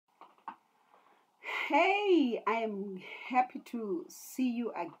Hey, I am happy to see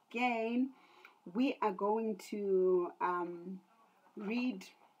you again. We are going to read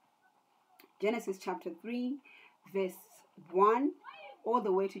Genesis chapter 3, verse 1, all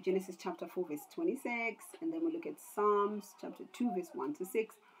the way to Genesis chapter 4, verse 26. And then we look at Psalms chapter 2, verse 1 to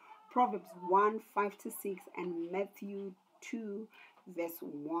 6, Proverbs 1, 5 to 6, and Matthew 2, verse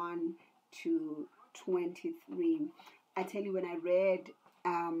 1 to 23. I tell you, when I read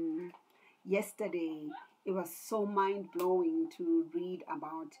yesterday, it was so mind-blowing to read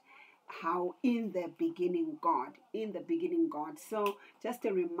about how in the beginning God. So just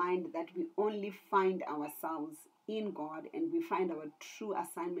a reminder that we only find ourselves in God, and we find our true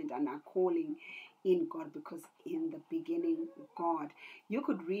assignment and our calling in God, because in the beginning God. You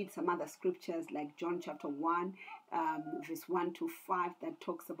could read some other scriptures like John chapter 1, verse 1 to 5, that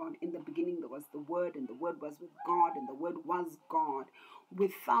talks about in the beginning there was the Word, and the Word was with God, and the Word was God.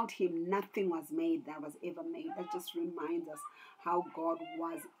 Without him nothing was made that was ever made. That just reminds us how God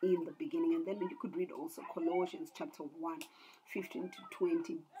was in the beginning. And then you could read also Colossians chapter 1, 15 to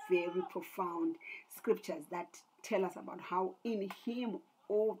 20, very profound scriptures that tell us about how in him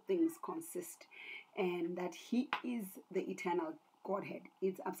all things consist, and that he is the eternal Godhead.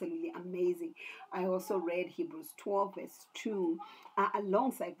 It's absolutely amazing. I also read Hebrews 12 verse 2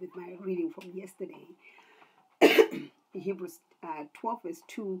 alongside with my reading from yesterday. Hebrews 12 verse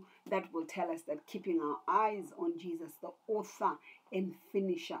 2, that will tell us that keeping our eyes on Jesus, the author and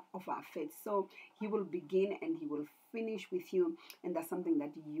finisher of our faith. So he will begin and he will finish with you, and that's something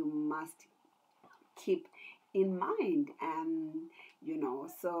that you must keep in mind.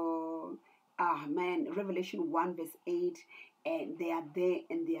 So Revelation 1 verse 8, and they are there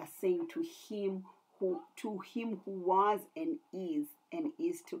and they are saying to him who was and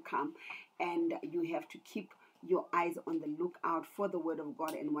is to come. And you have to keep your eyes on the lookout for the word of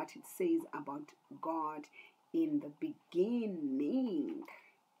God and what it says about God in the beginning.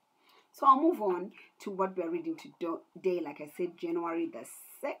 So I'll move on to what we're reading today. Like I said, January the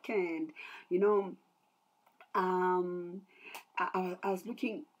 2nd. I was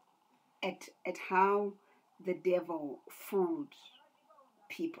looking at how the devil fooled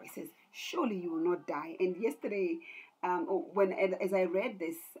people. He says, surely you will not die. And yesterday, as I read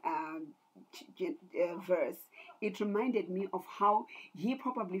this verse, it reminded me of how he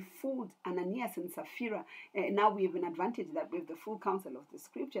probably fooled Ananias and Sapphira. Now we have an advantage that we have the full counsel of the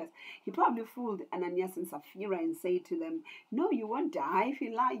scriptures. He probably fooled Ananias and Sapphira and said to them, no, you won't die. If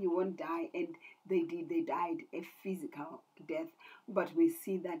you lie, you won't die. And they did. They died a physical death. But we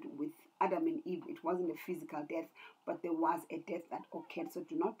see that with Adam and Eve, it wasn't a physical death, but there was a death that occurred. So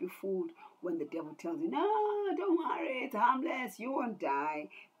do not be fooled when the devil tells you, no, don't worry, it's harmless, you won't die,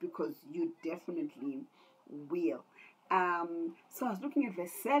 because you definitely will. So I was looking at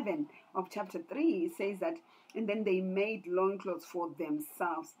verse 7 of chapter 3. It says that, and then they made loincloths for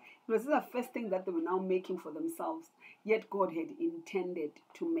themselves. It was the first thing that they were now making for themselves, yet God had intended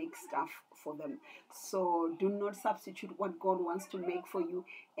to make stuff for them. So do not substitute what God wants to make for you,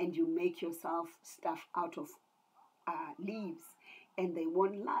 and you make yourself stuff out of leaves, and they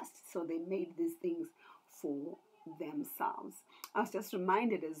won't last. So they made these things for themselves. I was just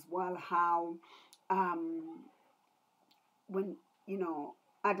reminded as well how when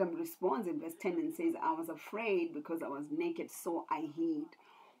Adam responds in verse 10 and says, I was afraid because I was naked, so I hid.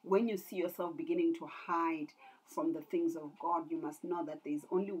 When you see yourself beginning to hide from the things of God, you must know that there is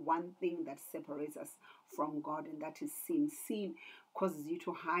only one thing that separates us from God, and that is sin. Sin causes you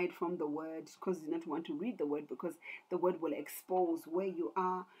to hide from the word, causes you not to want to read the word, because the word will expose where you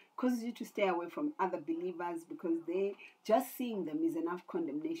are, causes you to stay away from other believers, because they just seeing them is enough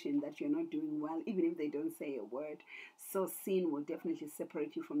condemnation that you're not doing well, even if they don't say a word. So sin will definitely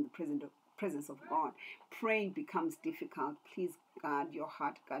separate you from the presence of God. Praying becomes difficult. Please guard your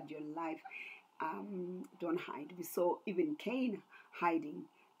heart, guard your life. Don't hide. We saw even Cain hiding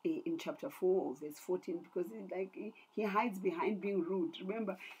in chapter 4 verse 14, because he hides behind being rude.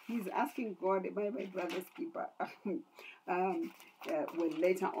 Remember, he's asking God, my brother's keeper. When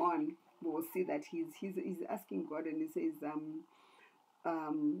later on we will see that he's asking God, and he says,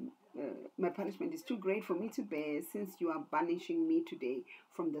 my punishment is too great for me to bear. Since you are banishing me today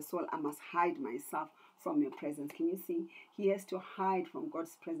from the soul, I must hide myself from your presence. Can you see? He has to hide from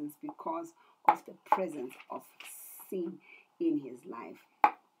God's presence because of the presence of sin in his life.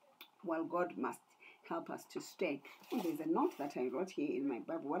 Well, God must help us to stay. There's a note that I wrote here in my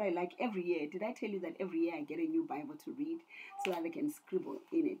Bible. What I like every year, did I tell you that every year I get a new Bible to read so that I can scribble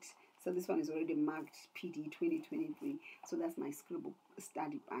in it? So this one is already marked PD 2023. So that's my scribble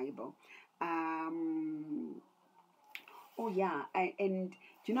study Bible. Oh yeah, I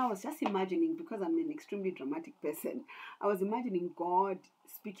was just imagining, because I'm an extremely dramatic person. I was imagining God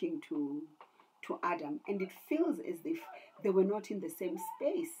speaking to Adam, and it feels as if they were not in the same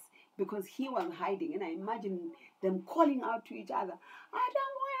space because he was hiding, and I imagine them calling out to each other,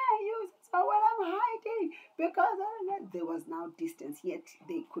 "Adam, where are you?" So, well, I'm hiding because there was now distance, yet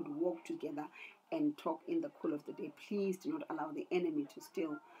they could walk together and talk in the cool of the day. Please do not allow the enemy to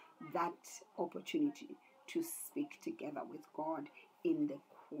steal that opportunity to speak together with God in the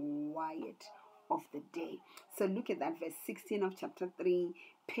quiet of the day. So look at that, verse 16 of chapter 3.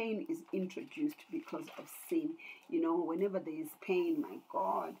 Pain is introduced because of sin. Whenever there is pain, my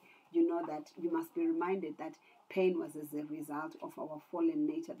God, you know that you must be reminded that pain was as a result of our fallen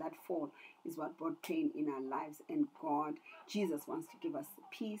nature. That fall is what brought pain in our lives, and Jesus wants to give us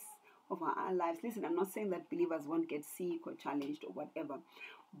peace over our lives. Listen, I'm not saying that believers won't get sick or challenged or whatever,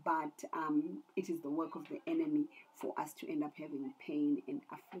 but it is the work of the enemy for us to end up having pain and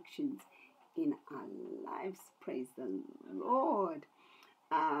afflictions in our lives. Praise the Lord.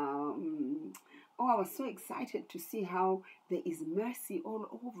 I was so excited to see how there is mercy all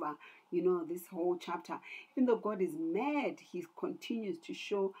over, this whole chapter. Even though God is mad, he continues to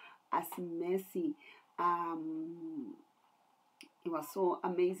show us mercy. It was so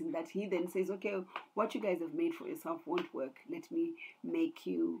amazing that he then says, okay, what you guys have made for yourself won't work. Let me make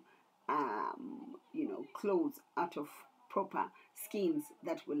you, clothes out of proper skins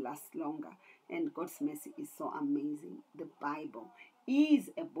that will last longer. And God's mercy is so amazing. The Bible is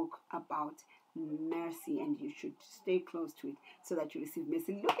a book about mercy, and you should stay close to it so that you receive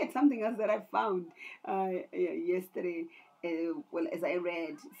mercy. Look at something else that I found yesterday. As I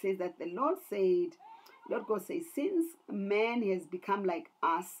read, it says that the Lord God says, since man has become like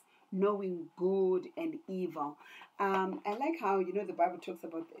us, knowing good and evil. I like how, the Bible talks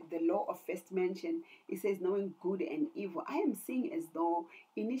about the law of first mention. It says knowing good and evil. I am seeing as though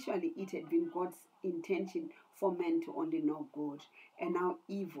initially it had been God's intention for men to only know good. And now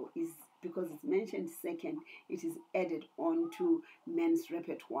evil is, because it's mentioned second, it is added on to men's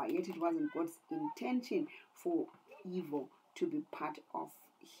repertoire. Yet it wasn't God's intention for evil to be part of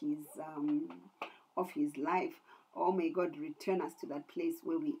his life. Oh, may God return us to that place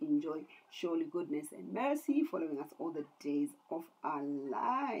where we enjoy surely goodness and mercy following us all the days of our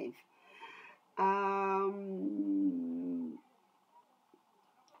life.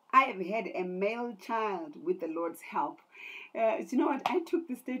 I have had a male child with the Lord's help. You know what? I took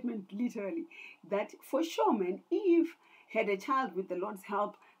the statement literally, that for sure, man, Eve had a child with the Lord's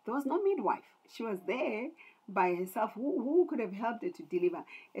help. There was no midwife. She was there by herself. Who could have helped her to deliver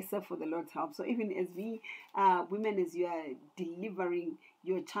except for the Lord's help? So even as we women, as you are delivering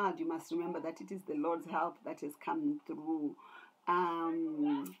your child, you must remember that it is the Lord's help that has come through.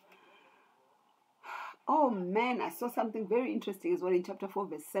 Oh man, I saw something very interesting as well in chapter 4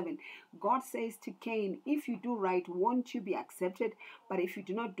 verse 7. God says to Cain, if you do right, won't you be accepted? But if you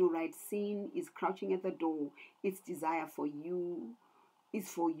do not do right, sin is crouching at the door. Its desire for you is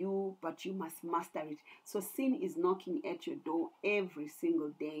for you, but you must master it. So sin is knocking at your door every single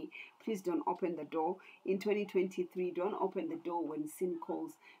day. Please don't open the door. In 2023, don't open the door when sin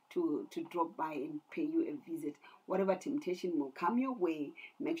calls to drop by and pay you a visit. Whatever temptation will come your way,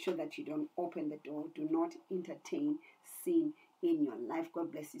 make sure that you don't open the door. Do not entertain sin in your life.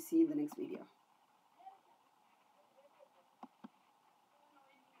 God bless you. See you in the next video.